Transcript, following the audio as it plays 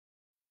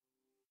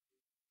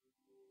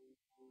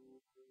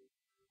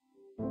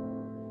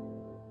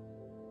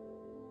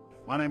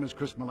My name is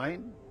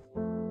Mullane.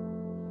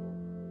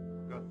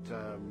 Got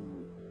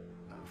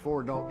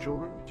 4 adult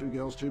children, 2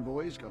 girls, 2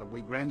 boys. Got a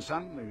wee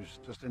grandson who's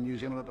just in New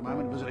Zealand at the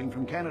moment, visiting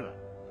from Canada.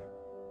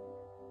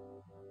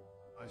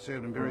 I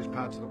served in various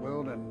parts of the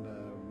world, and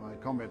my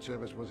combat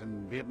service was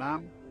in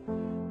Vietnam.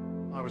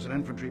 I was an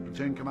infantry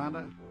platoon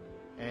commander,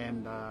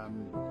 and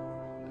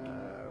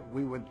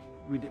we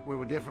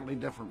were definitely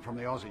different from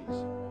the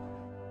Aussies.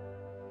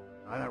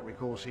 I don't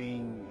recall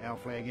seeing our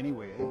flag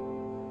anywhere,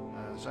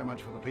 so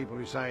much for the people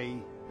who say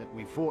that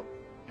we fought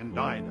and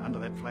died under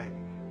that flag.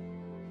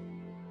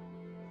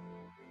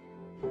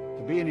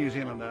 To be a New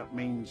Zealander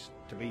means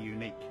to be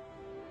unique,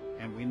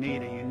 and we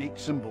need a unique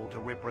symbol to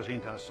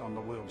represent us on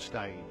the world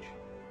stage.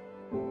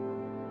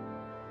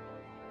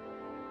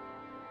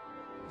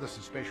 This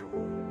is special.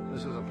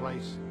 This is a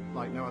place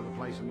like no other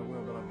place in the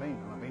world that I've been,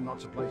 and I've been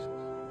lots of places.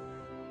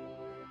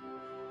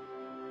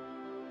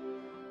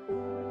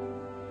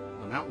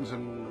 The mountains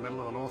in the middle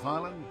of the North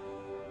Island,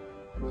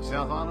 the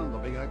South Island, the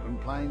big open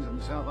plains in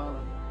the South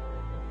Island,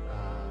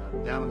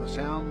 down in the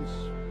Sounds,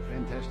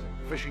 fantastic.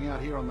 Fishing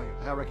out here on the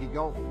Hauraki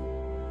Gulf,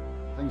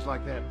 things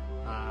like that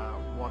are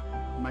what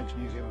makes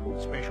New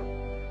Zealand special.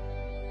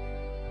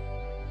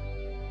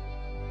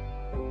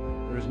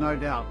 There is no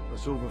doubt the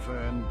Silver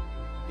Fern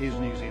is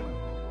New Zealand.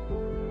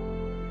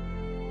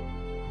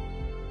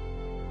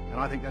 And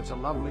I think that's a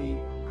lovely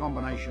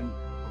combination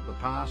of the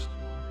past,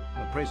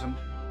 the present,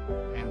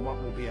 and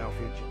what will be our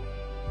future.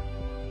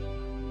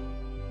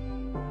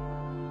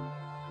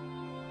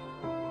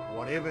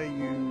 Whatever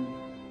you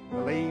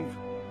believe,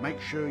 make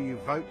sure you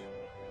vote,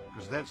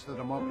 because that's the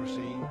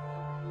democracy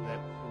that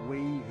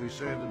we who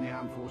served in the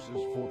armed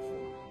forces fought for.